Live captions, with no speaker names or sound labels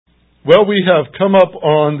Well, we have come up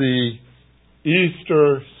on the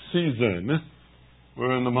Easter season.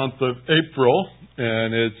 We're in the month of April,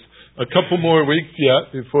 and it's a couple more weeks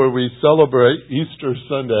yet before we celebrate Easter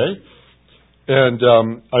Sunday. And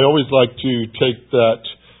I always like to take that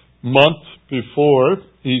month before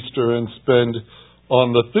Easter and spend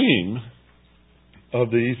on the theme of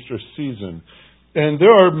the Easter season. And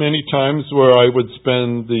there are many times where I would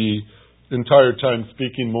spend the entire time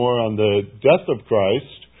speaking more on the death of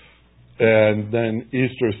Christ, and then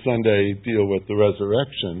Easter Sunday deal with the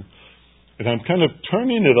resurrection. And I'm kind of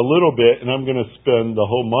turning it a little bit, and I'm going to spend the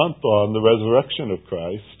whole month on the resurrection of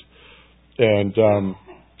Christ. And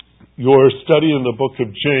your study in the book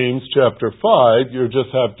of James, chapter 5, you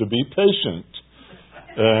just have to be patient.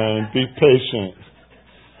 And be patient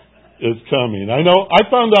is coming. I know, I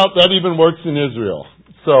found out that even works in Israel.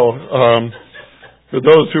 So, for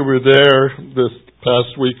those who were there this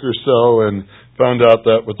past week or so and found out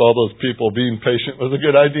that with all those people being patient was a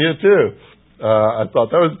good idea too. I thought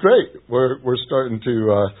that was great. We're starting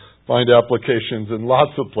to find applications in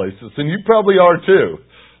lots of places, and you probably are too.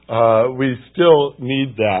 We still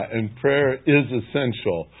need that, and prayer is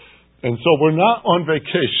essential. And so we're not on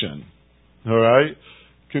vacation, all right?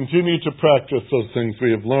 Continue to practice those things we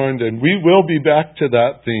have learned, and we will be back to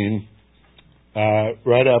that theme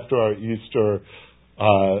right after our Easter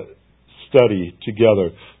study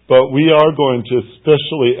together. But we are going to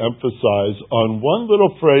especially emphasize on one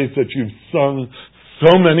little phrase that you've sung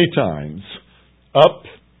so many times, up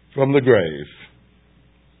from the grave.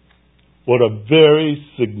 What a very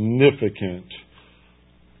significant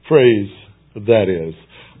phrase that is.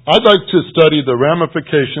 I'd like to study the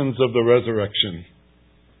ramifications of the resurrection.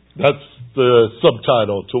 That's the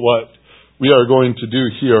subtitle to what we are going to do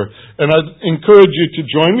here. And I'd encourage you to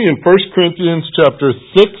join me in 1 Corinthians chapter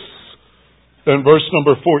 6, and verse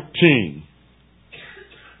number 14.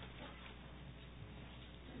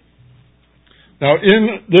 Now,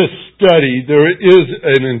 in this study, there is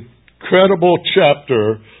an incredible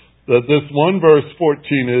chapter that this one verse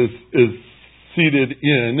 14 is seated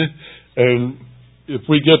in, and if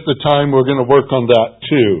we get the time, we're going to work on that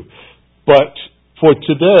too. But for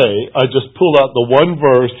today, I just pull out the one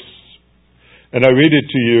verse, and I read it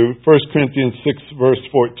to you, 1 Corinthians 6, verse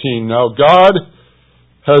 14. Now, God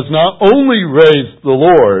has not only raised the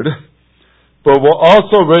Lord, but will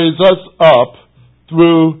also raise us up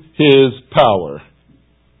through His power.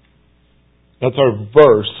 That's our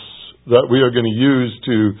verse that we are going to use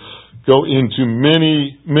to go into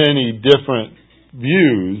many, many different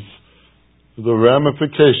views of the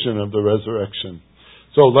ramification of the resurrection.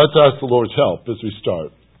 So let's ask the Lord's help as we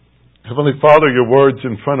start. Heavenly Father, your word's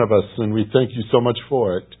in front of us, and we thank you so much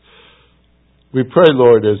for it. We pray,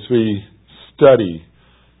 Lord, as we study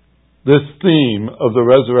this theme of the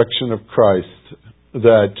resurrection of Christ,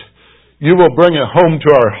 that you will bring it home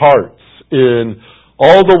to our hearts in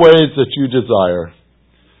all the ways that you desire.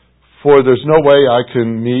 For there's no way I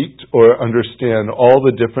can meet or understand all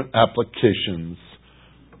the different applications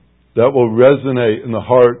that will resonate in the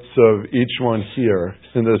hearts of each one here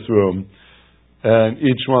in this room and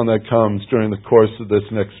each one that comes during the course of this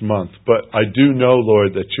next month. But I do know,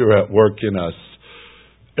 Lord, that you're at work in us.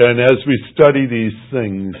 And as we study these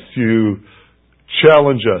things, you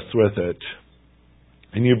challenge us with it.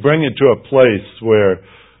 And you bring it to a place where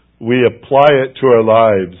we apply it to our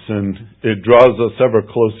lives and it draws us ever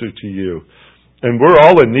closer to you. And we're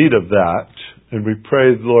all in need of that. And we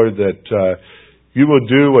pray, Lord, that you will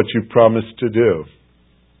do what you promised to do.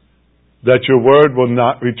 That your word will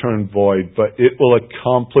not return void, but it will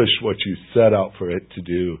accomplish what you set out for it to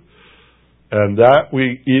do. And that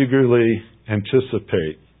we eagerly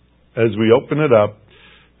anticipate as we open it up,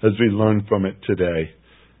 as we learn from it today.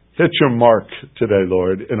 Hit your mark today,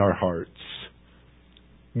 Lord, in our hearts.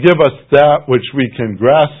 Give us that which we can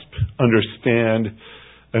grasp, understand,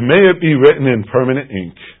 and may it be written in permanent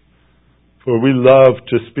ink. For we love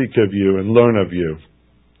to speak of you and learn of you.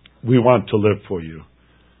 We want to live for you.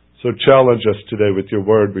 So challenge us today with your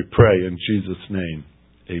word, we pray in Jesus' name.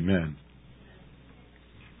 Amen.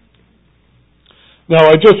 Now,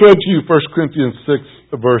 I just read to you 1 Corinthians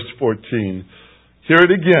 6, verse 14. Hear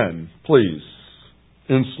it again, please,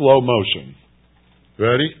 in slow motion.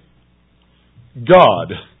 Ready?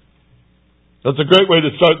 God. That's a great way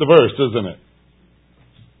to start the verse, isn't it?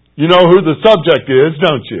 You know who the subject is,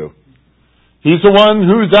 don't you? He's the one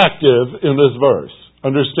who's active in this verse.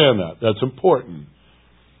 Understand that. That's important.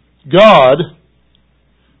 God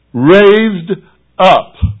raised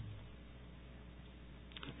up.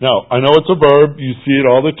 Now, I know it's a verb. You see it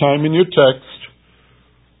all the time in your text.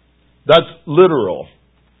 That's literal.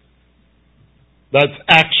 That's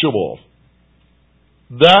actual.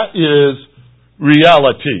 That is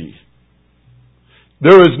reality.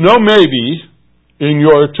 There is no maybe in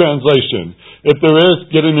your translation. If there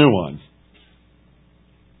is, get a new one.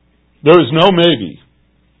 There is no maybe.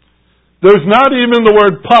 There's not even the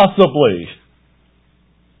word possibly.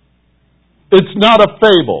 It's not a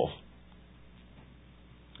fable.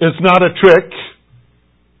 It's not a trick.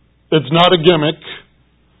 It's not a gimmick.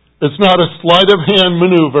 It's not a sleight of hand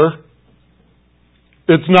maneuver.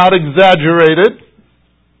 It's not exaggerated.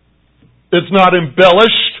 It's not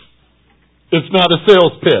embellished. It's not a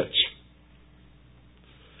sales pitch.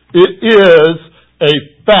 It is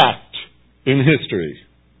a fact in history.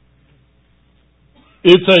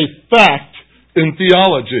 It's a fact in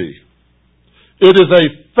theology. It is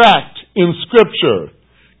a fact in Scripture.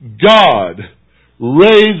 God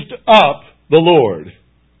raised up the Lord.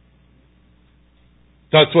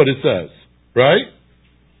 That's what it says, right?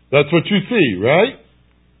 That's what you see, right?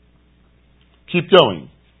 Keep going.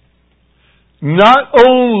 Not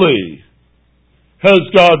only has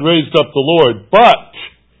God raised up the Lord, but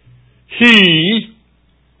He,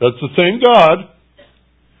 that's the same God,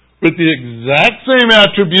 with the exact same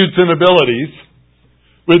attributes and abilities,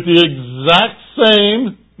 with the exact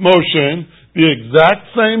same motion, the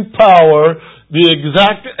exact same power, the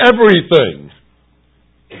exact everything,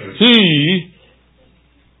 He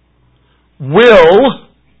will,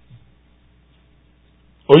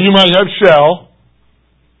 or you might have shall.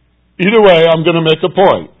 Either way, I'm going to make a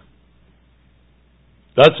point.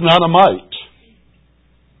 That's not a might.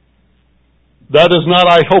 That is not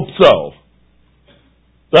I hope so.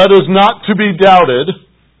 That is not to be doubted.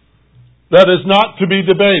 That is not to be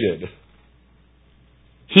debated.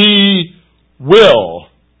 He will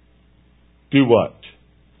do what?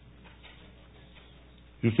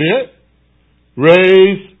 You see it?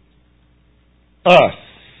 Raise us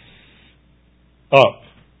up.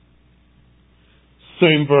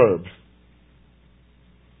 Same verb.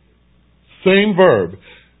 Same verb.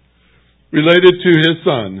 Related to His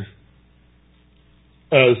Son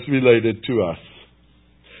as related to us.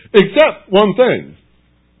 Except one thing.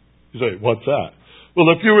 You say, what's that? Well,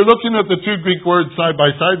 if you were looking at the two Greek words side by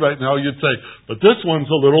side right now, you'd say, but this one's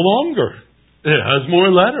a little longer. It has more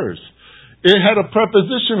letters. It had a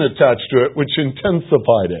preposition attached to it, which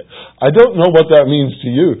intensified it. I don't know what that means to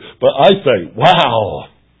you, but I say, wow.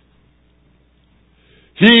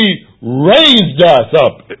 He raised us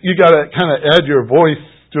up. You got to kind of add your voice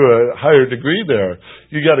to a higher degree there.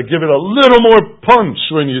 You got to give it a little more punch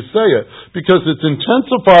when you say it, because it's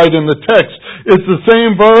intensified in the text. It's the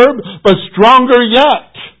same verb, but stronger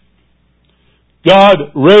yet. God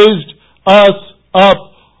raised us up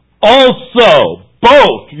also.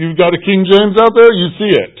 Both. You've got a King James out there? You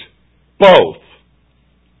see it. Both.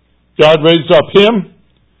 God raised up Him.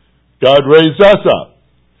 God raised us up.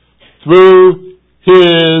 Through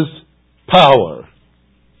His power.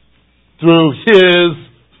 Through His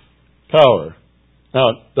power.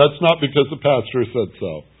 Now, that's not because the pastor said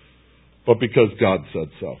so, but because God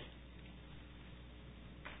said so.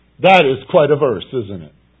 That is quite a verse, isn't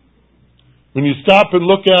it? When you stop and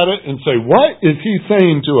look at it and say, what is He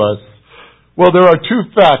saying to us? Well, there are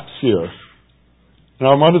two facts here.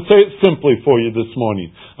 Now, I'm going to say it simply for you this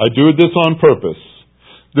morning. I do this on purpose.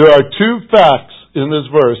 There are two facts in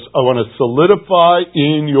this verse I want to solidify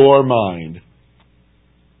in your mind.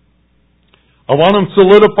 I want them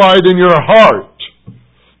solidified in your heart.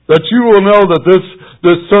 That you will know that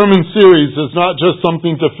this sermon series is not just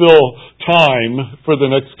something to fill time for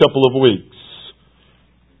the next couple of weeks.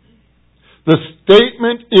 The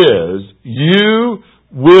statement is, you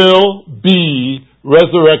will be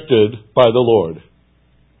resurrected by the Lord.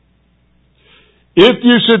 If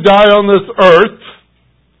you should die on this earth,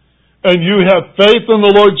 and you have faith in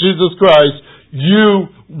the Lord Jesus Christ, you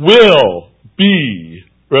will be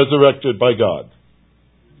resurrected by God.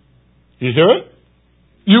 You hear it?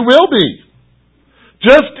 You will be.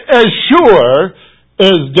 Just as sure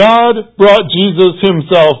as God brought Jesus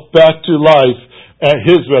Himself back to life at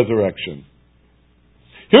His resurrection.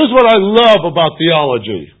 Here's what I love about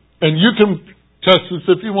theology, and you can test this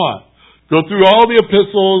if you want. Go through all the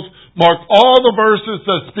epistles, mark all the verses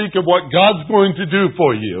that speak of what God's going to do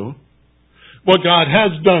for you, what God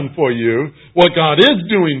has done for you, what God is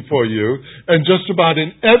doing for you, and just about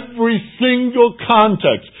in every single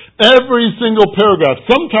context, every single paragraph,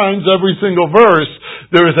 sometimes every single verse,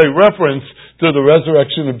 there is a reference to the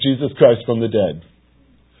resurrection of Jesus Christ from the dead.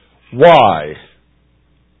 Why?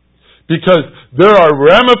 Because there are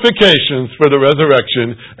ramifications for the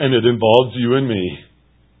resurrection, and it involves you and me.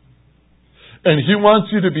 And He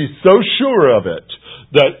wants you to be so sure of it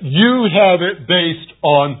that you have it based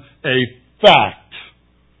on a fact.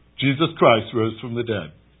 Jesus Christ rose from the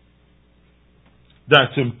dead.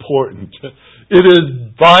 That's important. It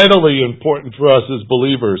is vitally important for us as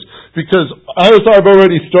believers because, as I've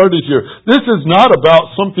already started here, this is not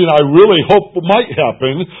about something I really hope might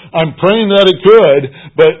happen. I'm praying that it could,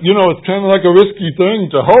 but, it's kind of like a risky thing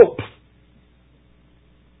to hope.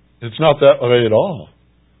 It's not that way at all.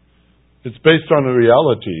 It's based on a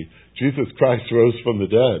reality. Jesus Christ rose from the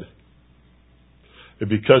dead. And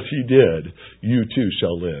because He did, you too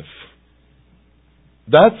shall live.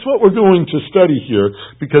 That's what we're going to study here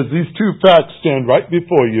because these two facts stand right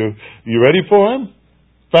before you. You ready for them?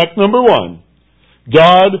 Fact number 1.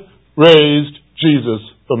 God raised Jesus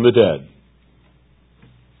from the dead.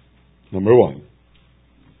 Number 1.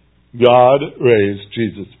 God raised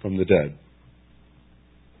Jesus from the dead.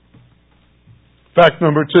 Fact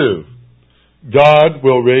number 2. God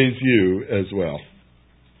will raise you as well.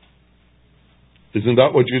 Isn't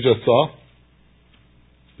that what you just saw?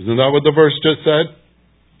 Isn't that what the verse just said?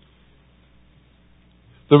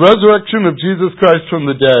 The resurrection of Jesus Christ from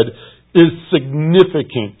the dead is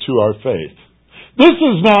significant to our faith. This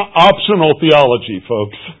is not optional theology,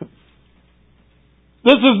 folks.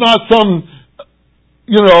 This is not some,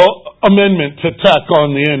 amendment to tack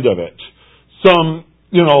on the end of it. Some,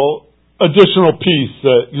 additional piece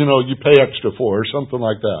that, you pay extra for or something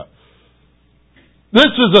like that. This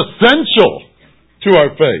is essential to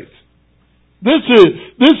our faith.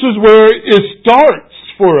 This is where it starts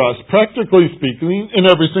for us, practically speaking, in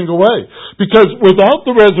every single way. Because without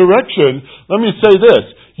the resurrection, let me say this,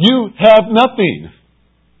 you have nothing.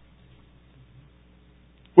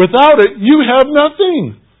 Without it, you have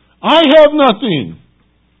nothing. I have nothing.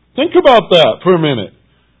 Think about that for a minute.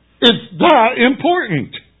 It's that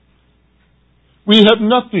important. We have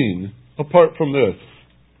nothing apart from this.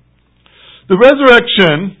 The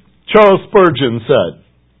resurrection, Charles Spurgeon said,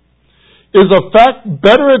 is a fact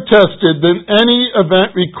better attested than any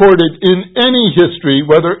event recorded in any history,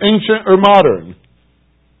 whether ancient or modern.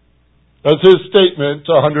 That's his statement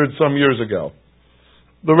 100-some years ago.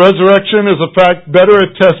 The resurrection is a fact better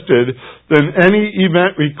attested than any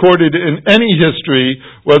event recorded in any history,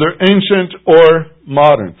 whether ancient or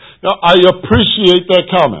modern. Now, I appreciate that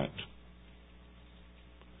comment.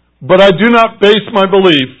 But I do not base my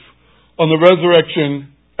belief on the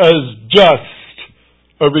resurrection as just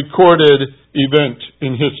a recorded event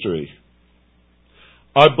in history.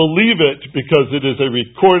 I believe it because it is a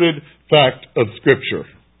recorded fact of Scripture.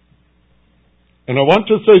 And I want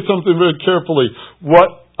to say something very carefully,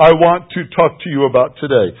 what I want to talk to you about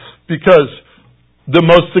today. Because the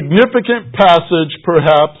most significant passage,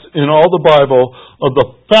 perhaps, in all the Bible of the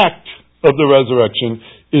fact of the resurrection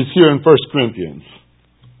is here in 1 Corinthians.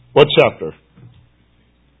 What chapter?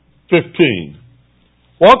 15.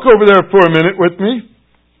 Walk over there for a minute with me.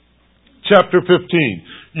 Chapter 15.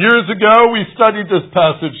 Years ago, we studied this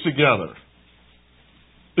passage together.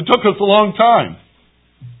 It took us a long time.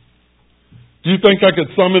 Do you think I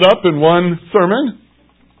could sum it up in one sermon?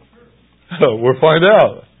 We'll find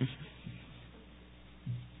out.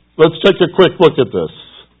 Let's take a quick look at this.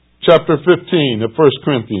 Chapter 15 of 1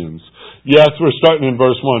 Corinthians. Yes, we're starting in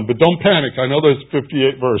verse 1, but don't panic. I know there's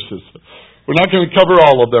 58 verses. We're not going to cover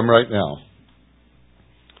all of them right now.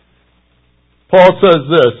 Paul says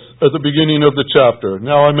this at the beginning of the chapter.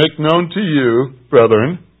 Now I make known to you,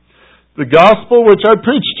 brethren, the gospel which I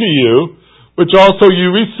preached to you, which also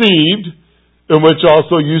you received, in which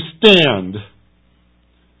also you stand,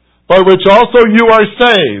 by which also you are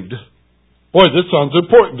saved. Boy, this sounds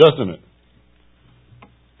important, doesn't it?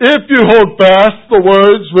 If you hold fast the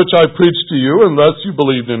words which I preached to you, unless you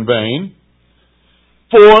believed in vain.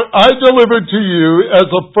 For I delivered to you as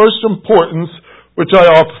of first importance, which I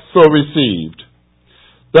also received,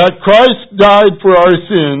 that Christ died for our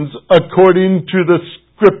sins according to the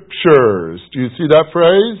Scriptures. Do you see that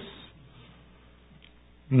phrase?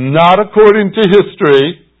 Not according to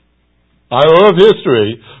history. I love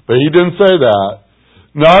history, but he didn't say that.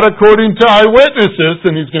 Not according to eyewitnesses,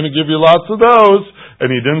 and he's going to give you lots of those,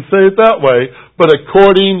 and he didn't say it that way, but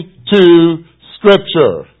according to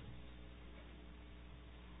Scripture.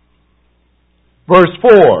 Verse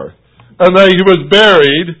 4, and that he was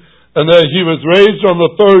buried, and that he was raised on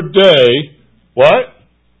the third day. What?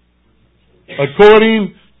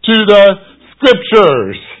 According to the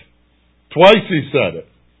Scriptures. Twice he said it.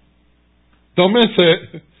 Don't miss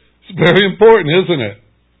it. It's very important, isn't it?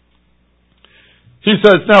 He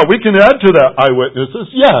says, now, we can add to that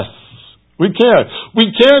eyewitnesses. Yes, we can.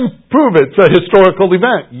 We can prove it's a historical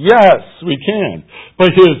event. Yes, we can.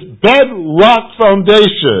 But his bedrock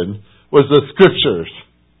foundation was the Scriptures.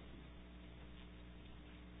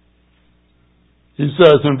 He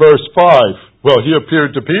says in verse 5, Well, he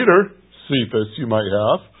appeared to Peter, Cephas, you might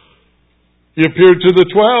have. He appeared to the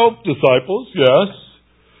 12 disciples, yes.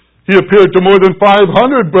 He appeared to more than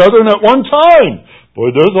 500 brethren at one time.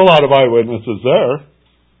 Boy, there's a lot of eyewitnesses there.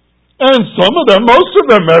 And some of them, most of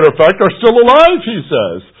them, matter of fact, are still alive, he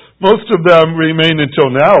says. Most of them remain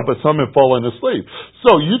until now, but some have fallen asleep.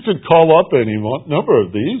 So you could call up any number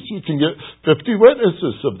of these. You can get 50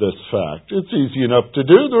 witnesses of this fact. It's easy enough to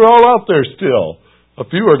do. They're all out there still. A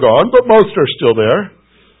few are gone, but most are still there.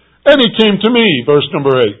 And he came to me, verse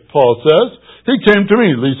number 8, Paul says. He came to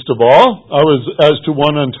me, least of all. I was as to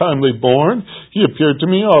one untimely born. He appeared to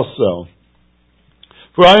me also.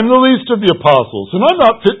 For I am the least of the apostles, and I'm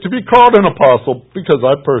not fit to be called an apostle because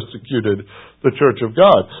I persecuted the church of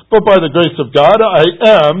God. But by the grace of God, I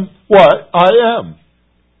am what I am.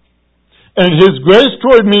 And His grace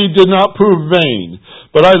toward me did not prove vain.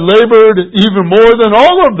 But I labored even more than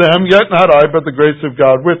all of them, yet not I, but the grace of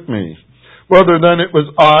God with me. Whether then it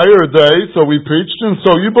was I or they, so we preached, and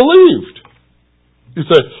so you believed. You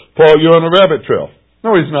say, Paul, you're on a rabbit trail.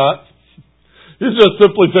 No, he's not. He's just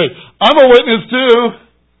simply saying, I'm a witness too.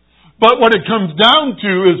 But what it comes down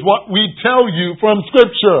to is what we tell you from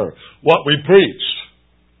Scripture, what we preach.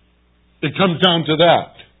 It comes down to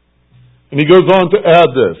that. And he goes on to add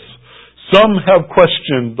this. Some have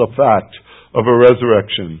questioned the fact of a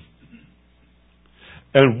resurrection.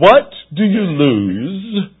 And what do you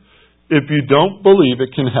lose if you don't believe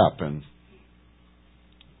it can happen?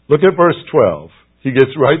 Look at verse 12. He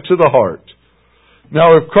gets right to the heart.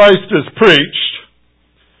 Now, if Christ is preached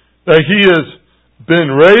that He has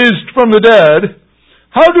been raised from the dead,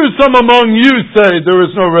 how do some among you say there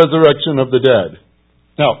is no resurrection of the dead?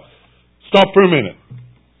 Now, stop for a minute.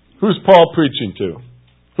 Who's Paul preaching to?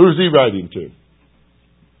 Who's he writing to?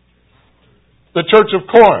 The church of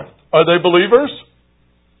Corinth. Are they believers?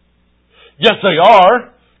 Yes, they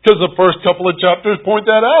are, because the first couple of chapters point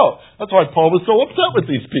that out. That's why Paul was so upset with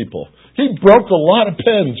these people. He broke a lot of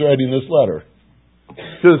pens writing this letter,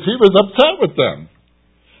 because he was upset with them.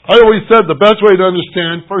 I always said the best way to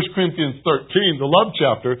understand 1 Corinthians 13, the love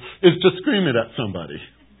chapter, is to scream it at somebody.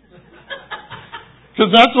 Because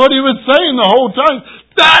that's what he was saying the whole time.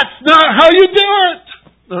 That's not how you do it!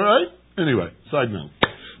 All right? Anyway, side note.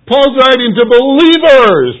 Paul's writing to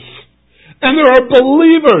believers. And there are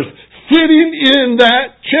believers sitting in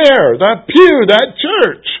that chair, that pew, that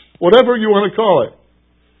church, whatever you want to call it.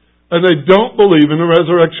 And they don't believe in the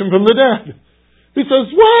resurrection from the dead. He says,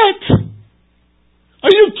 what? Are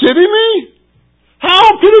you kidding me?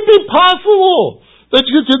 How could it be possible that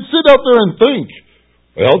you could sit out there and think,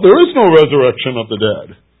 well, there is no resurrection of the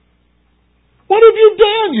dead? What have you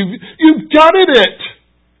done? You've gutted it.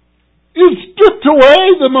 You've stripped away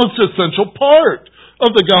the most essential part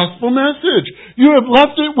of the gospel message. You have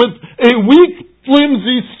left it with a weak,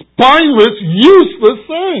 flimsy, spineless, useless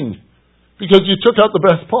thing because you took out the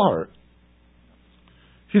best part.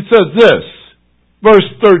 He says this. Verse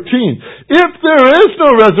 13, if there is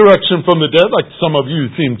no resurrection from the dead, like some of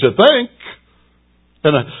you seem to think,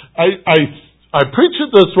 and I preach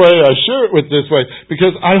it this way, I share it with this way,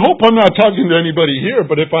 because I hope I'm not talking to anybody here,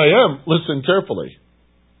 but if I am, listen carefully.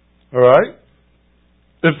 All right?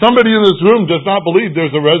 If somebody in this room does not believe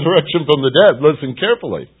there's a resurrection from the dead, listen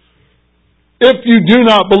carefully. If you do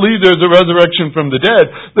not believe there's a resurrection from the dead,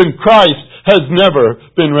 then Christ has never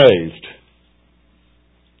been raised.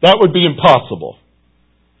 That would be impossible.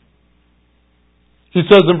 He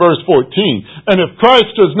says in verse 14, and if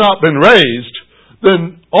Christ has not been raised,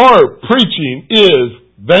 then our preaching is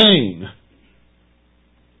vain.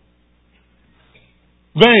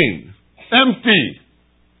 Vain. Empty.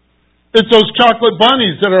 It's those chocolate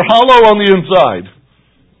bunnies that are hollow on the inside.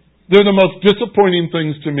 They're the most disappointing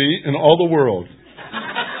things to me in all the world.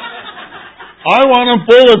 I want them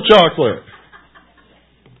full of chocolate.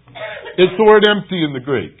 It's the word empty in the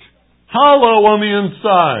Greek. Hollow on the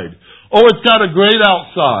inside. Oh, it's got a great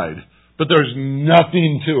outside, but there's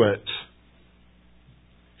nothing to it.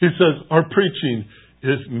 He says, our preaching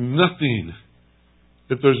is nothing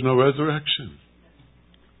if there's no resurrection.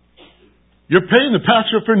 You're paying the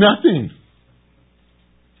pastor for nothing.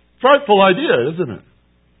 Frightful idea, isn't it?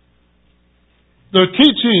 The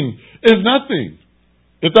teaching is nothing.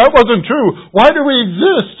 If that wasn't true, why do we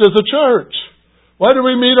exist as a church? Why do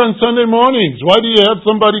we meet on Sunday mornings? Why do you have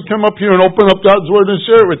somebody come up here and open up God's Word and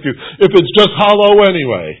share it with you if it's just hollow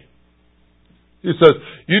anyway? He says,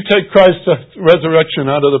 you take Christ's resurrection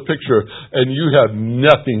out of the picture and you have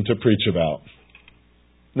nothing to preach about.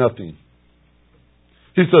 Nothing.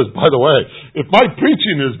 He says, by the way, if my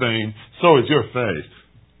preaching is vain, so is your faith.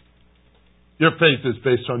 Your faith is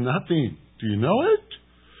based on nothing. Do you know it?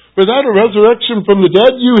 Without a resurrection from the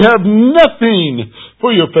dead, you have nothing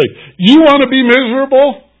for your faith. You want to be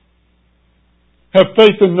miserable? Have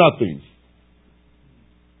faith in nothing.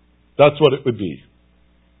 That's what it would be.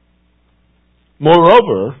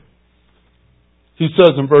 Moreover, he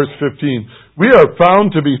says in verse 15, we are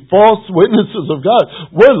found to be false witnesses of God.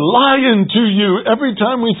 We're lying to you every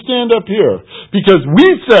time we stand up here. Because we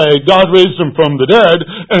say God raised him from the dead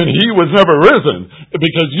and he was never risen.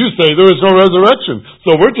 Because you say there is no resurrection.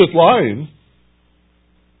 So we're just lying.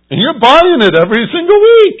 And you're buying it every single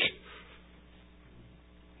week.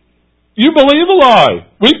 You believe a lie.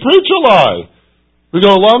 We preach a lie. We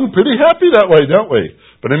go along pretty happy that way, don't we?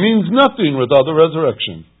 But it means nothing without the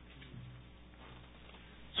resurrection.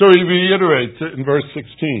 So he reiterates it in verse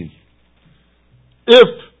 16. If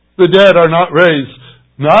the dead are not raised,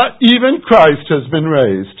 not even Christ has been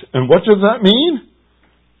raised. And what does that mean?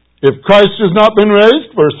 If Christ has not been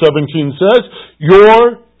raised, verse 17 says,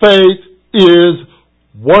 your faith is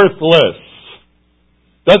worthless.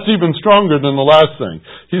 That's even stronger than the last thing.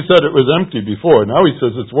 He said it was empty before. Now he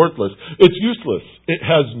says it's worthless. It's useless. It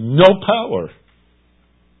has no power.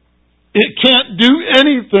 It can't do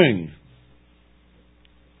anything.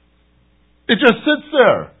 It just sits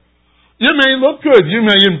there. It may look good. You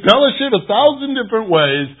may embellish it 1,000 different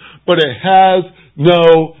ways, but it has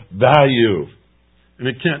no value. And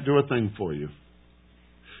it can't do a thing for you.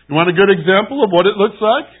 You want a good example of what it looks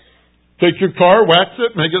like? Take your car, wax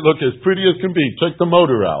it, make it look as pretty as can be. Take the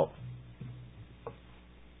motor out.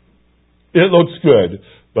 It looks good,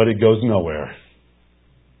 but it goes nowhere.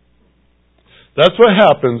 That's what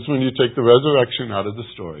happens when you take the resurrection out of the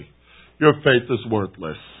story. Your faith is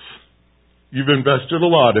worthless. You've invested a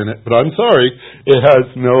lot in it, but I'm sorry, it has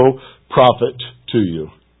no profit to you.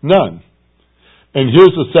 None. And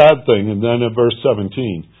here's the sad thing, and then in verse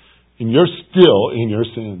 17, and you're still in your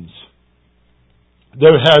sins.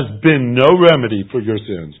 There has been no remedy for your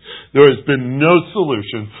sins. There has been no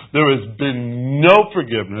solution. There has been no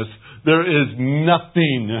forgiveness. There is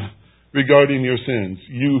nothing regarding your sins.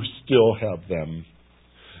 You still have them.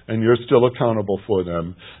 And you're still accountable for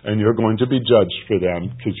them. And you're going to be judged for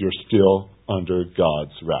them because you're still under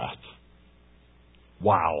God's wrath.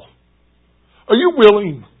 Wow. Are you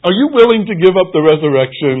willing? Are you willing to give up the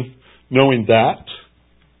resurrection knowing that?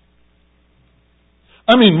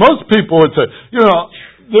 I mean, most people would say,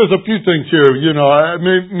 there's a few things here,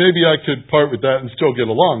 maybe I could part with that and still get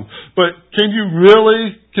along. But can you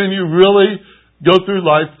really go through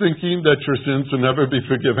life thinking that your sins will never be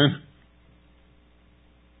forgiven?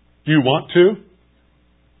 Do you want to?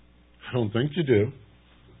 I don't think you do.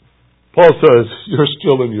 Paul says, you're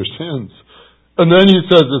still in your sins. And then he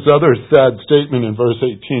says this other sad statement in verse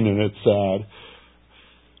 18, and it's sad.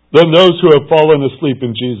 Then those who have fallen asleep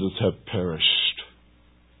in Jesus have perished.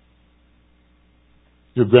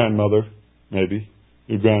 Your grandmother, maybe.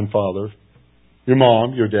 Your grandfather. Your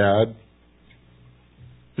mom, your dad.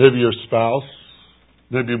 Maybe your spouse.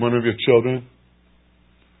 Maybe one of your children.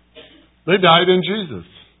 They died in Jesus.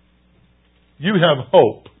 You have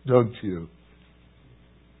hope, don't you?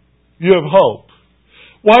 You have hope.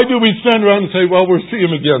 Why do we stand around and say, well, we'll see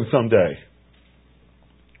him again someday?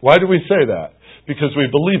 Why do we say that? Because we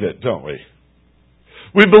believe it, don't we?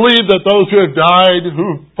 We believe that those who have died,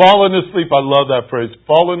 who've fallen asleep, I love that phrase,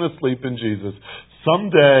 fallen asleep in Jesus,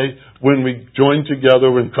 someday when we join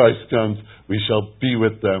together when Christ comes, we shall be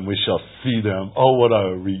with them, we shall see them. Oh, what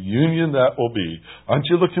a reunion that will be. Aren't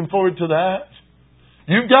you looking forward to that?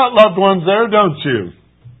 You've got loved ones there, don't you?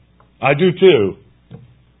 I do too.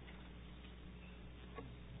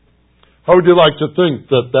 How would you like to think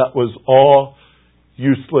that that was all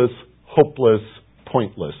useless, hopeless,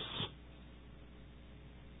 pointless?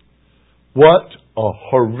 What a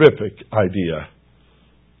horrific idea.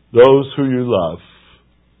 Those who you love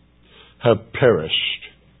have perished.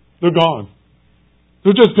 They're gone.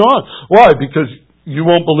 They're just gone. Why? Because you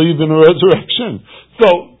won't believe in a resurrection.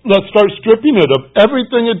 So let's start stripping it of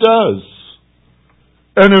everything it does.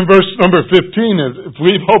 And in verse number 15, if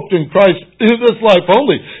we've hoped in Christ in this life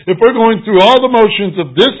only, if we're going through all the motions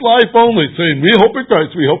of this life only, saying we hope in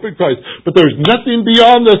Christ, we hope in Christ, but there's nothing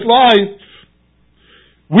beyond this life,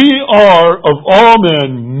 we are, of all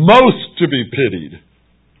men, most to be pitied.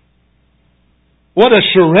 What a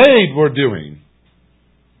charade we're doing.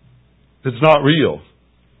 It's not real.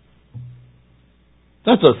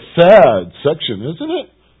 That's a sad section, isn't it?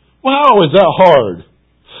 Wow, is that hard?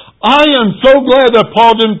 I am so glad that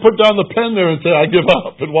Paul didn't put down the pen there and say, I give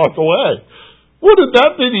up and walk away. Wouldn't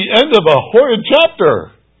that be the end of a horrid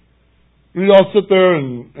chapter? We all sit there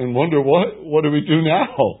and wonder, what do we do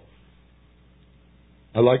now?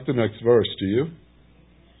 I like the next verse, do you?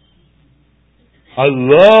 I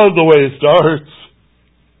love the way it starts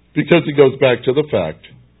because it goes back to the fact.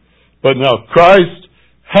 But now Christ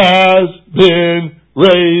has been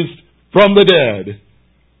raised from the dead.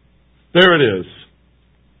 There it is.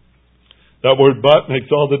 That word "but"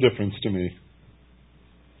 makes all the difference to me.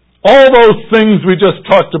 All those things we just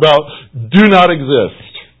talked about do not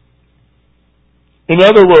exist. In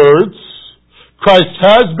other words, Christ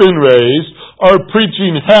has been raised. Our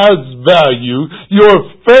preaching has value.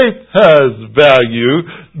 Your faith has value.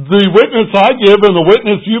 The witness I give and the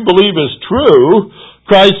witness you believe is true.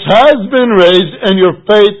 Christ has been raised and your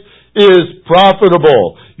faith is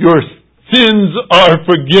profitable. Your sins are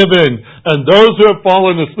forgiven. And those who have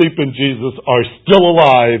fallen asleep in Jesus are still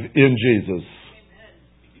alive in Jesus.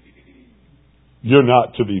 You're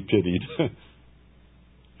not to be pitied.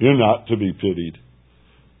 You're not to be pitied.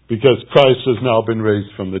 Because Christ has now been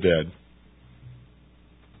raised from the dead.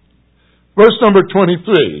 Verse number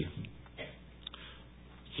 23.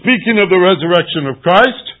 Speaking of the resurrection of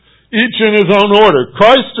Christ, each in his own order.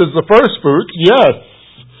 Christ is the first fruits, yes.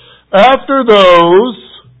 After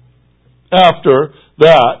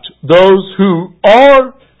that, those who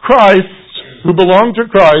are Christ, who belong to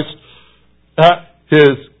Christ, at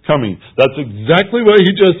his coming. That's exactly what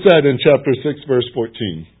he just said in chapter 6, verse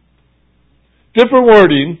 14. Different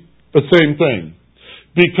wording, but same thing.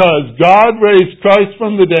 Because God raised Christ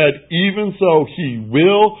from the dead, even so He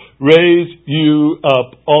will raise you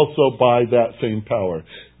up also by that same power.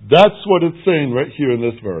 That's what it's saying right here in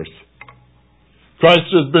this verse.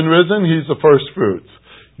 Christ has been risen, He's the first fruits.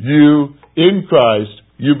 You, in Christ,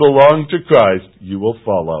 you belong to Christ, you will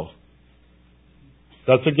follow.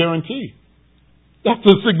 That's a guarantee. That's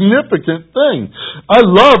a significant thing. I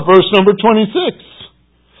love verse number 26.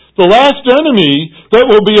 The last enemy that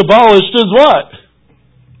will be abolished is what?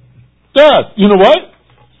 Death. You know what?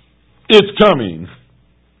 It's coming.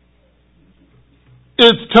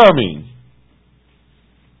 It's coming.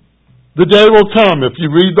 The day will come, if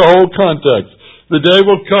you read the whole context. The day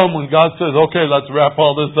will come when God says, okay, let's wrap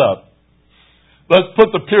all this up. Let's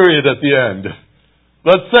put the period at the end.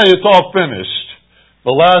 Let's say it's all finished.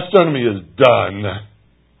 The last enemy is done.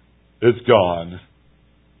 It's gone.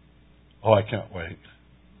 Oh, I can't wait.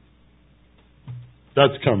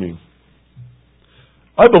 That's coming.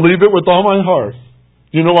 I believe it with all my heart.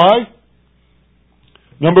 You know why?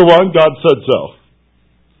 Number one, God said so.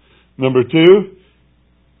 Number two,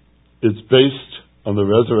 it's based on the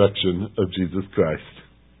resurrection of Jesus Christ.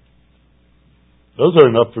 Those are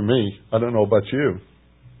enough for me. I don't know about you.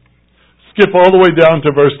 Skip all the way down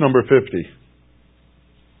to verse number 50.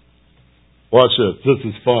 Watch this.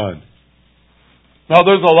 This is fun. Now,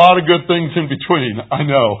 there's a lot of good things in between. I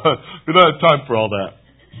know. We don't have time for all that.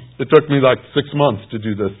 It took me like 6 months to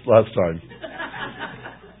do this last time.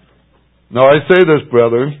 Now, I say this,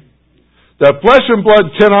 brethren, that flesh and blood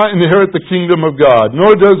cannot inherit the kingdom of God,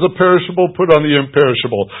 nor does the perishable put on the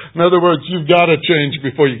imperishable. In other words, you've got to change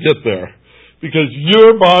before you get there. Because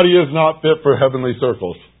your body is not fit for heavenly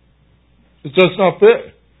circles. It's just not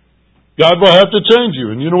fit. God will have to change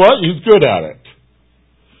you. And you know what? He's good at it.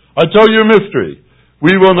 I tell you a mystery.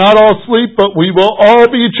 We will not all sleep, but we will all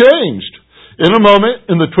be changed. In a moment,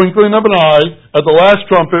 in the twinkling of an eye, at the last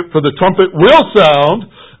trumpet, for the trumpet will sound,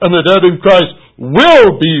 and the dead in Christ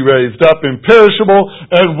will be raised up imperishable,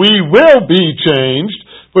 and we will be changed.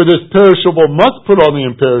 For this perishable must put on the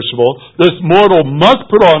imperishable, this mortal must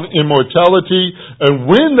put on immortality, and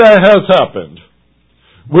when that has happened,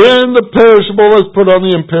 when the perishable has put on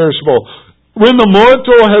the imperishable, when the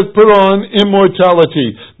mortal has put on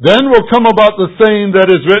immortality, then will come about the saying that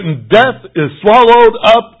is written, death is swallowed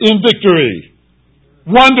up in victory.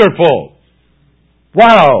 Wonderful.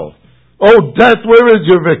 Wow. Oh, death, where is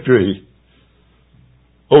your victory?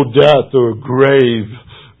 Oh, death, or grave,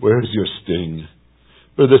 where is your sting?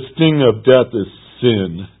 For the sting of death is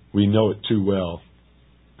sin. We know it too well.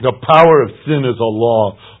 The power of sin is a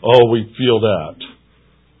law. Oh, we feel that.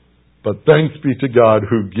 But thanks be to God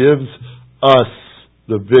who gives us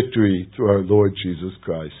the victory through our Lord Jesus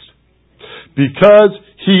Christ. Because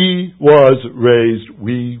He was raised,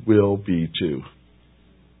 we will be too.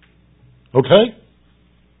 Okay?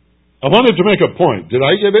 I wanted to make a point. Did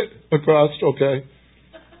I get it across? Okay.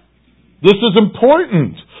 This is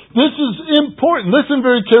important. This is important. Listen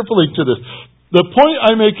very carefully to this. The point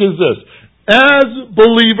I make is this. As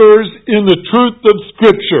believers in the truth of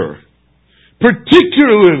Scripture,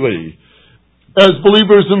 particularly as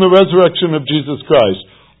believers in the resurrection of Jesus Christ,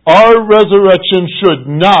 our resurrection should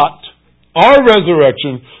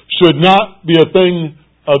not be a thing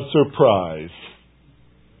of surprise.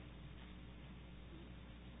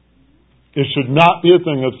 It should not be a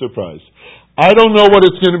thing of surprise. I don't know what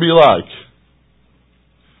it's going to be like.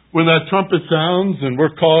 when that trumpet sounds and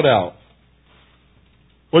we're called out?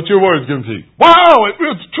 What's your words going to be? Wow,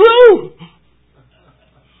 it's true!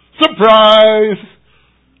 Surprise!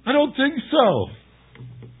 I don't think so.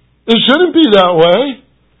 It shouldn't be that way.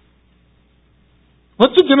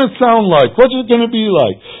 What's it going to sound like? What's it going to be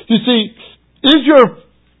like? You see, is your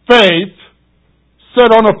faith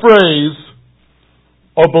set on a phrase,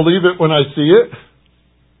 I'll believe it when I see it?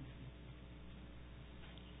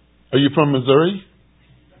 Are you from Missouri?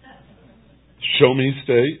 Show me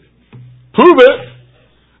state. Prove it.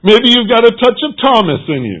 Maybe you've got a touch of Thomas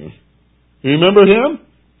in you. You remember him?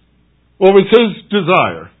 What was his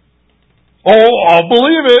desire? Oh, I'll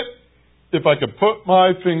believe it if I could put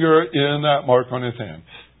my finger in that mark on his hand.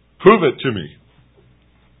 Prove it to me.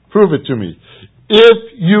 Prove it to me. If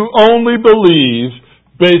you only believe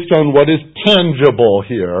based on what is tangible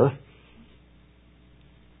here,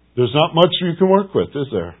 there's not much you can work with, is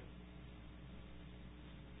there?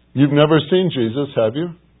 You've never seen Jesus, have you?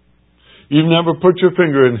 You've never put your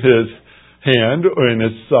finger in his hand or in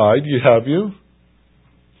his side, have you?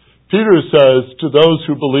 Peter says to those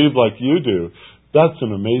who believe like you do, that's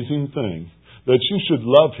an amazing thing, that you should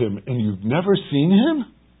love him and you've never seen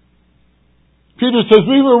him? Peter says,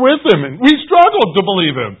 we were with him and we struggled to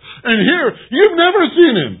believe him. And here, you've never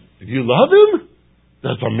seen him. And you love him?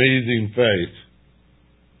 That's amazing faith.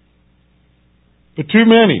 But too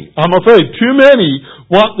many, I'm afraid, too many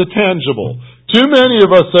want the tangible. Too many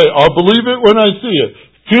of us say, I'll believe it when I see it.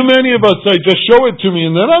 Too many of us say, just show it to me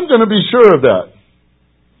and then I'm going to be sure of that.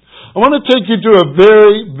 I want to take you to a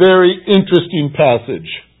very, very interesting passage.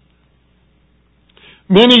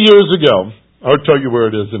 Many years ago, I'll tell you where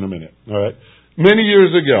it is in a minute, all right? Many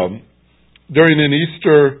years ago, during an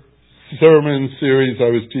Easter sermon series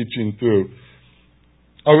I was teaching through,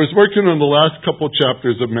 I was working on the last couple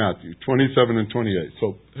chapters of Matthew, 27 and 28.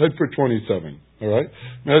 So head for 27, all right?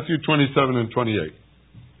 Matthew 27 and 28.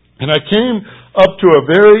 And I came up to a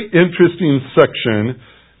very interesting section,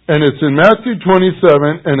 and it's in Matthew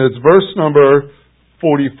 27, and it's verse number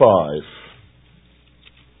 45.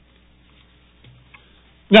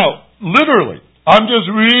 Now, literally, I'm just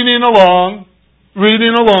reading along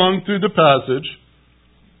through the passage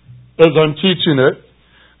as I'm teaching it.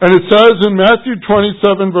 And it says in Matthew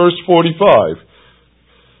 27, verse 45,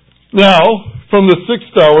 now, from the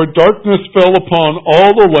 6th hour, darkness fell upon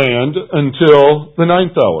all the land until the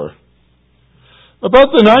 9th hour. About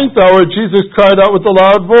the 9th hour, Jesus cried out with a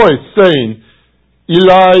loud voice, saying,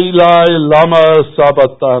 Eli, Eli, lama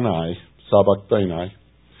sabachthani.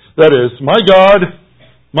 That is, my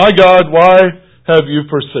God, why have you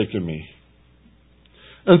forsaken me?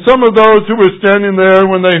 And some of those who were standing there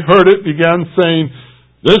when they heard it began saying,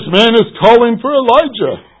 this man is calling for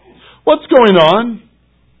Elijah. What's going on?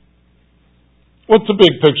 What's the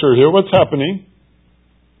big picture here? What's happening?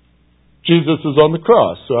 Jesus is on the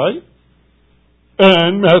cross, right?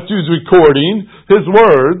 And Matthew's recording his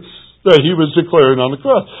words that he was declaring on the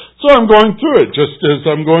cross. So I'm going through it, just as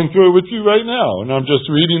I'm going through it with you right now. And I'm just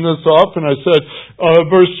reading this off, and I said,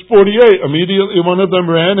 verse 48, immediately one of them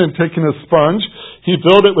ran and taking a sponge, he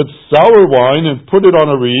filled it with sour wine and put it on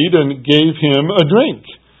a reed and gave him a drink.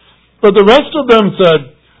 But the rest of them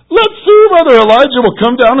said, let's see whether Elijah will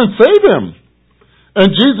come down and save him. And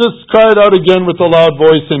Jesus cried out again with a loud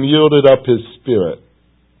voice and yielded up his spirit.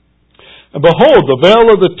 And behold, the veil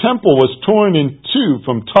of the temple was torn in two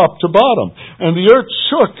from top to bottom, and the earth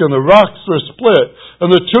shook, and the rocks were split, and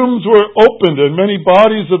the tombs were opened, and many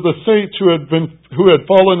bodies of the saints who had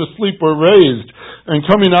fallen asleep were raised. And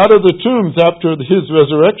coming out of the tombs after his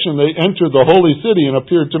resurrection, they entered the holy city and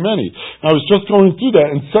appeared to many. I was just going through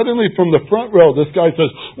that, and suddenly from the front row, this guy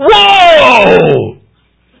says, "Whoa!"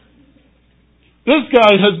 This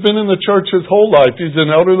guy has been in the church his whole life. He's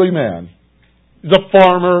an elderly man. He's a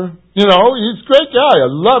farmer. You know, he's a great guy. I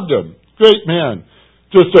loved him. Great man.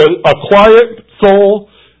 Just a quiet soul.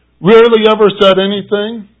 Rarely ever said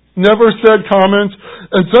anything. Never said comments.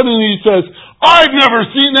 And suddenly he says, I've never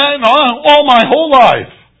seen that in all my whole life.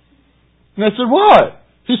 And I said, what?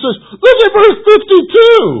 He says, look at verse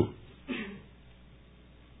 52.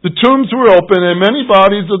 The tombs were open, and many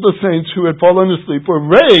bodies of the saints who had fallen asleep were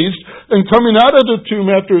raised, and coming out of the tomb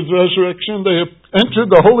after his resurrection, they entered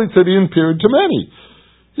the holy city and appeared to many.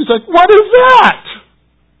 He's like, what is that?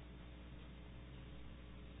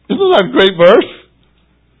 Isn't that a great verse?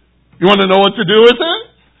 You want to know what to do with it?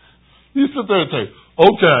 You sit there and say,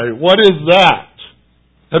 okay, what is that?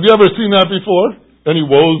 Have you ever seen that before? Any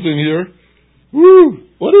woes in here? Woo!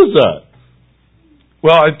 What is that?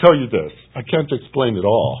 Well, I tell you this. I can't explain it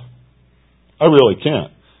all. I really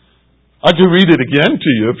can't. I can read it again to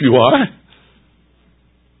you if you want.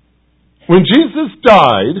 When Jesus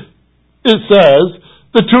died, it says,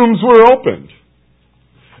 the tombs were opened.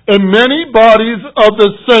 And many bodies of the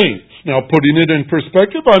saints. Now, putting it in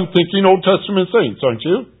perspective, I'm thinking Old Testament saints, aren't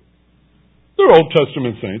you? They're Old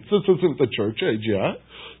Testament saints. This isn't the church age yet.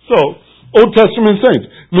 So, Old Testament saints.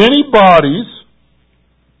 Many bodies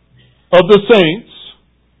of the saints.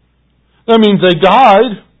 That means they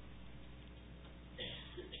died.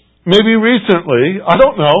 Maybe recently. I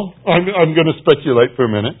don't know. I'm going to speculate for a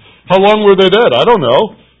minute. How long were they dead? I don't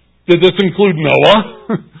know. Did this include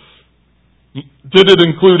Noah? Did it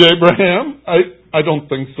include Abraham? I don't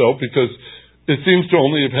think so, because it seems to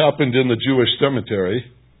only have happened in the Jewish cemetery,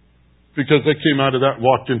 because they came out of that and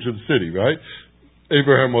walked into the city, right?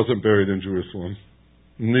 Abraham wasn't buried in Jerusalem.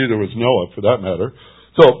 Neither was Noah, for that matter.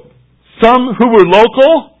 So, some who were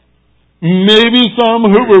local, maybe some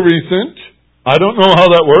who were recent. I don't know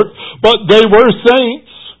how that worked, but they were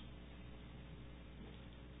saints.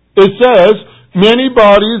 It says, many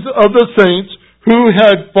bodies of the saints who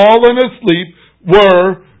had fallen asleep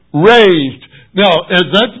were raised. Now, as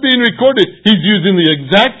that's being recorded, he's using the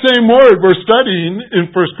exact same word we're studying in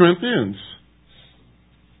 1 Corinthians.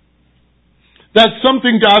 That's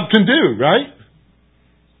something God can do, right?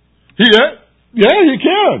 Yeah, he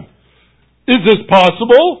can. Is this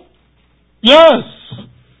possible? Yes.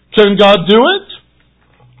 Can God do it?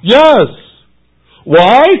 Yes.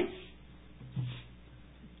 Why?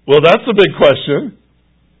 Well, that's a big question.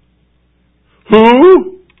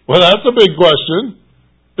 Who? Well, that's a big question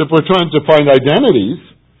if we're trying to find identities.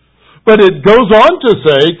 But it goes on to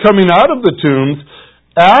say, coming out of the tombs,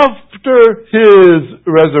 after his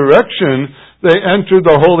resurrection, they entered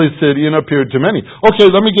the holy city and appeared to many. Okay,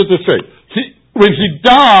 let me get this straight. When he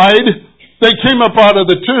died, they came up out of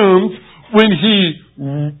the tombs. When he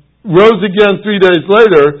rose again 3 days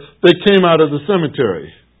later, they came out of the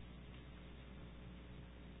cemetery.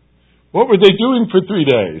 What were they doing for 3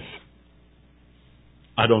 days?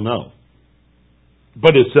 I don't know.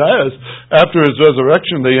 But it says, after his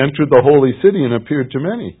resurrection, they entered the holy city and appeared to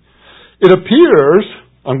many. It appears,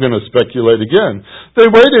 I'm going to speculate again, they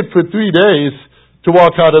waited for 3 days to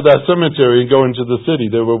walk out of that cemetery and go into the city.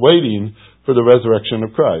 They were waiting for the resurrection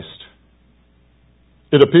of Christ.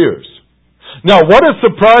 It appears. Now, what a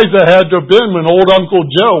surprise it had to have been when old Uncle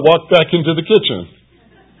Joe walked back into the kitchen.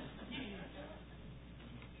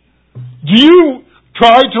 Do you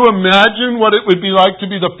try to imagine what it would be like to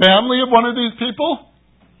be the family of one of these people?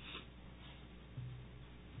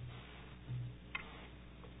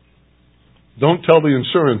 Don't tell the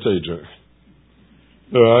insurance agent.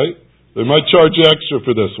 All right? They might charge you extra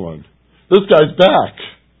for this one. This guy's back.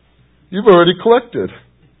 You've already collected.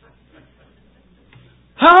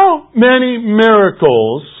 How many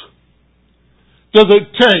miracles does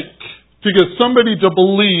it take to get somebody to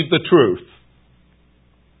believe the truth?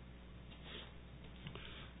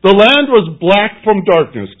 The land was black from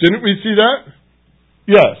darkness. Didn't we see that?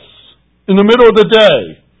 Yes. In the middle of the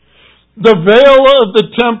day. The veil of the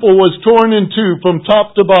temple was torn in two from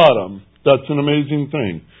top to bottom. That's an amazing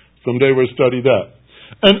thing. Someday we'll study that.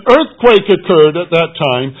 An earthquake occurred at that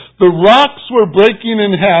time. The rocks were breaking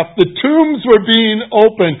in half. The tombs were being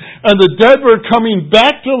opened. And the dead were coming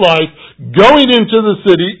back to life, going into the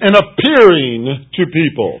city and appearing to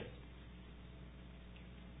people.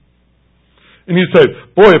 And you say,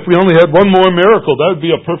 boy, if we only had one more miracle, that would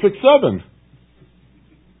be a perfect 7.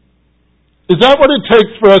 Is that what it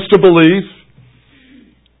takes for us to believe?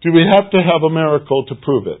 Do we have to have a miracle to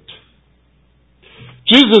prove it?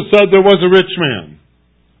 Jesus said there was a rich man,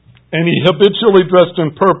 and he habitually dressed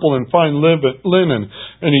in purple and fine linen,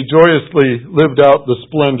 and he joyously lived out the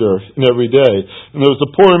splendor in every day. And there was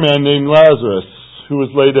a poor man named Lazarus, who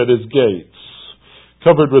was laid at his gates,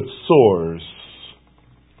 covered with sores,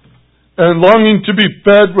 and longing to be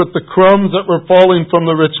fed with the crumbs that were falling from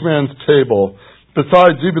the rich man's table.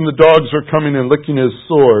 Besides, even the dogs were coming and licking his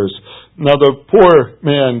sores. Now the poor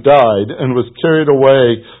man died and was carried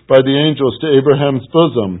away by the angels to Abraham's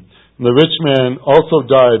bosom. And the rich man also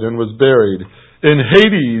died and was buried. In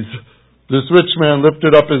Hades, this rich man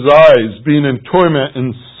lifted up his eyes, being in torment,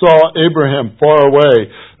 and saw Abraham far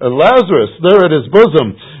away, and Lazarus there at his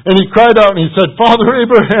bosom. And he cried out and he said, Father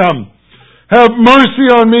Abraham, have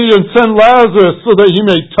mercy on me and send Lazarus so that he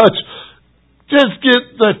may just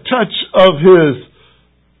get the touch of his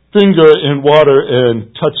finger in water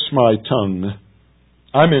and touch my tongue.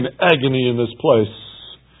 I'm in agony in this place.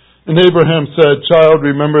 And Abraham said, Child,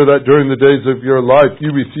 remember that during the days of your life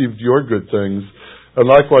you received your good things, and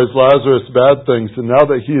likewise Lazarus bad things, and now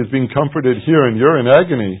that he is being comforted here and you're in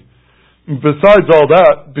agony. And besides all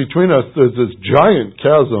that, between us there's this giant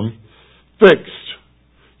chasm fixed,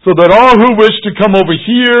 so that all who wish to come over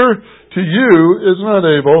here to you is not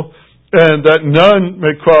able, and that none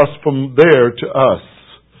may cross from there to us.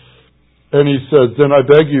 And he says, then I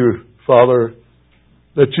beg you, Father,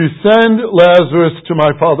 that you send Lazarus to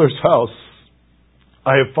my father's house.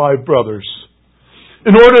 I have 5 brothers,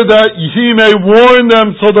 in order that he may warn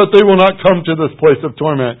them so that they will not come to this place of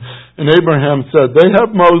torment. And Abraham said, they have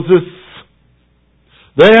Moses,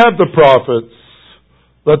 they have the prophets,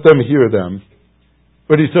 let them hear them.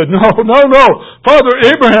 But he said, no, Father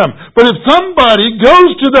Abraham, but if somebody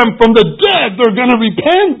goes to them from the dead, they're going to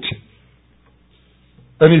repent.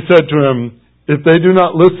 And he said to him, if they do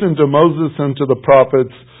not listen to Moses and to the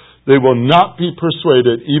prophets, they will not be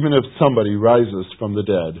persuaded, even if somebody rises from the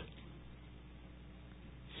dead.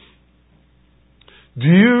 Do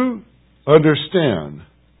you understand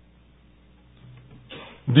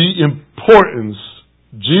the importance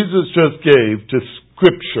Jesus just gave to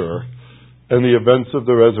Scripture and the events of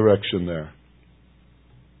the resurrection there?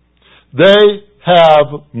 They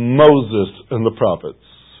have Moses and the prophets.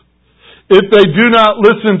 If they do not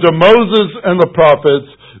listen to Moses and the prophets,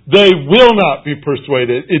 they will not be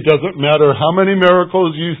persuaded. It doesn't matter how many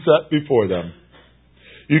miracles you set before them.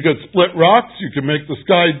 You could split rocks, you could make the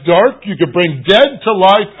sky dark, you could bring dead to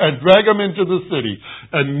life and drag them into the city.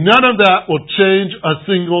 And none of that will change a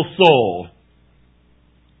single soul,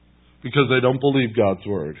 because they don't believe God's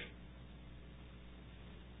Word.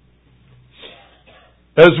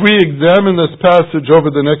 As we examine this passage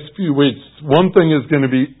over the next few weeks, one thing is going to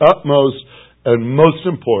be utmost and most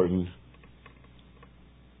important.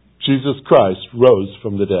 Jesus Christ rose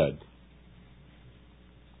from the dead.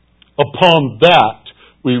 Upon that,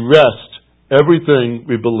 we rest everything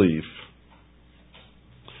we believe.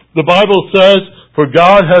 The Bible says, for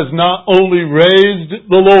God has not only raised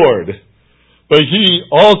the Lord, but He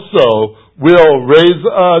also will raise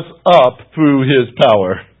us up through His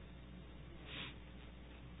power.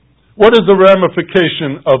 What is the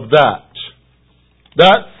ramification of that?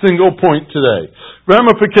 That single point today.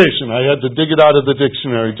 Ramification, I had to dig it out of the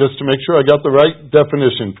dictionary just to make sure I got the right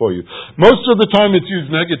definition for you. Most of the time it's used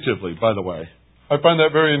negatively, by the way. I find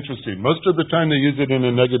that very interesting. Most of the time they use it in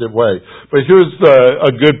a negative way. But here's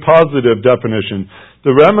a good positive definition.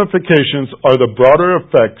 The ramifications are the broader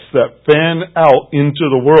effects that fan out into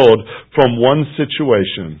the world from one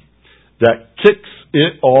situation that kicks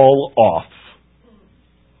it all off.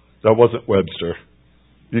 That wasn't Webster.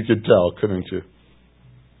 You could tell, couldn't you?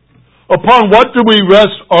 Upon what do we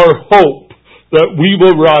rest our hope that we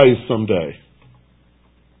will rise someday?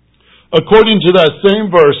 According to that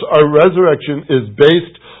same verse, our resurrection is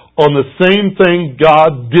based on the same thing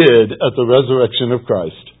God did at the resurrection of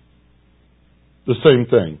Christ. The same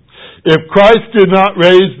thing. If Christ did not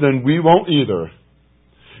raise, then we won't either.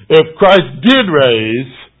 If Christ did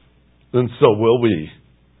raise, then so will we.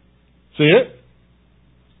 See it?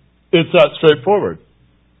 It's that straightforward.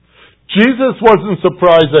 Jesus wasn't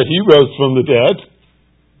surprised that He rose from the dead.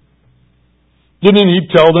 Didn't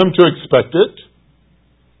He tell them to expect it?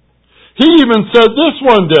 He even said this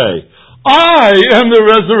one day, I am the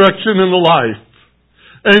resurrection and the life,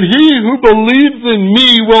 and he who believes in me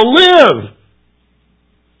will live,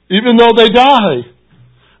 even though they die.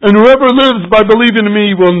 And whoever lives by believing in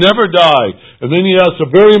me will never die. And then He asks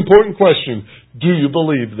a very important question. Do you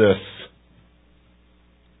believe this?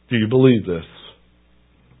 Do you believe this?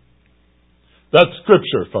 That's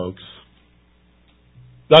Scripture, folks.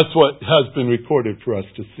 That's what has been recorded for us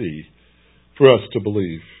to see, for us to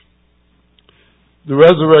believe. The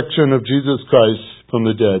resurrection of Jesus Christ from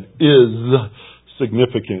the dead is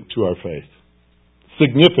significant to our faith.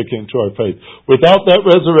 Significant to our faith. Without that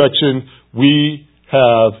resurrection, we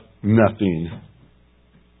have nothing.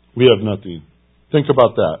 We have nothing. Think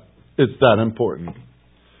about that. It's that important.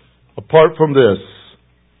 Apart from this,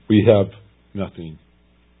 we have nothing.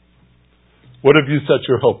 What have you set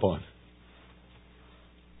your hope on?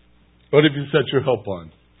 What have you set your hope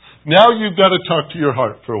on? Now you've got to talk to your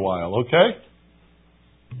heart for a while, okay?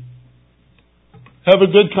 Have a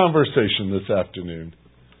good conversation this afternoon.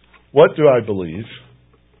 What do I believe?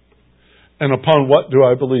 And upon what do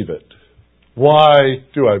I believe it? Why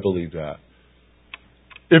do I believe that?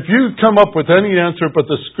 If you come up with any answer but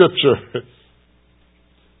the Scripture,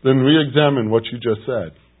 then re-examine what you just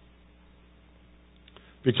said.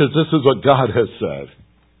 Because this is what God has said.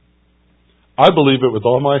 I believe it with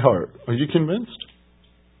all my heart. Are you convinced?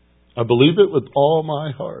 I believe it with all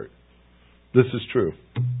my heart. This is true.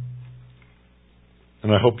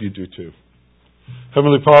 And I hope you do too.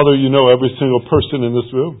 Heavenly Father, you know every single person in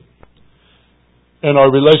this room. And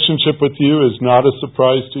our relationship with you is not a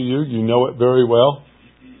surprise to you. You know it very well.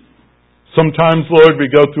 Sometimes, Lord, we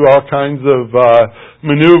go through all kinds of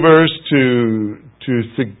maneuvers to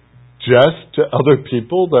suggest to other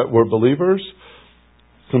people that we're believers.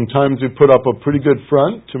 Sometimes we put up a pretty good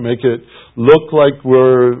front to make it look like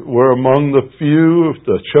we're among the few,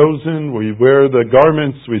 the chosen. We wear the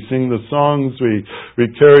garments, we sing the songs, we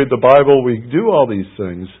carry the Bible, we do all these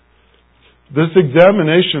things. This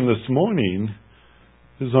examination this morning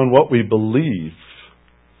is on what we believe.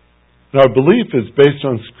 And our belief is based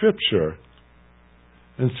on Scripture.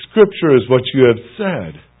 And Scripture is what you have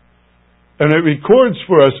said. And it records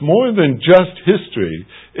for us more than just history.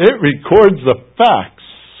 It records the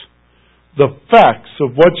facts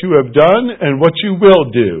of what you have done and what you will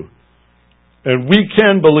do. And we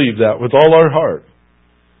can believe that with all our heart.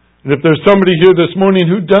 And if there's somebody here this morning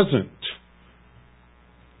who doesn't,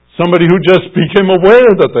 somebody who just became aware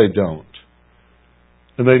that they don't,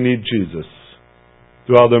 and they need Jesus,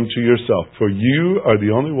 draw them to yourself, for you are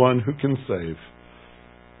the only one who can save.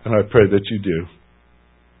 And I pray that you do.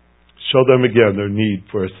 Show them again their need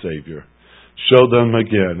for a Savior. Show them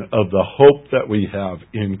again of the hope that we have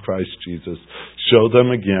in Christ Jesus. Show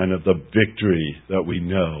them again of the victory that we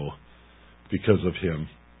know because of Him.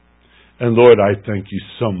 And Lord, I thank you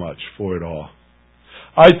so much for it all.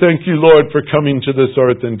 I thank you, Lord, for coming to this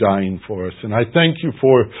earth and dying for us. And I thank you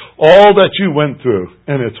for all that you went through.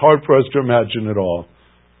 And it's hard for us to imagine it all.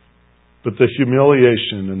 But the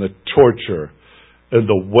humiliation and the torture and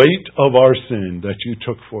the weight of our sin that you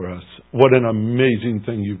took for us. What an amazing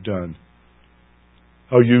thing you've done.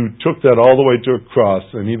 How you took that all the way to a cross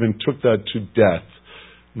and even took that to death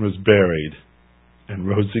and was buried and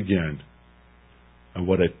rose again. And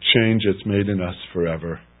what a change it's made in us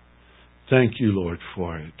forever. Thank you, Lord,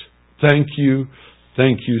 for it. Thank you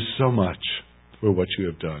so much for what you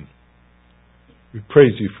have done. We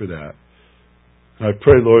praise you for that. And I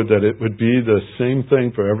pray, Lord, that it would be the same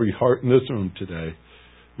thing for every heart in this room today.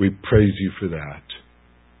 We praise you for that.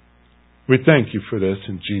 We thank you for this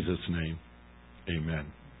in Jesus' name. Amen.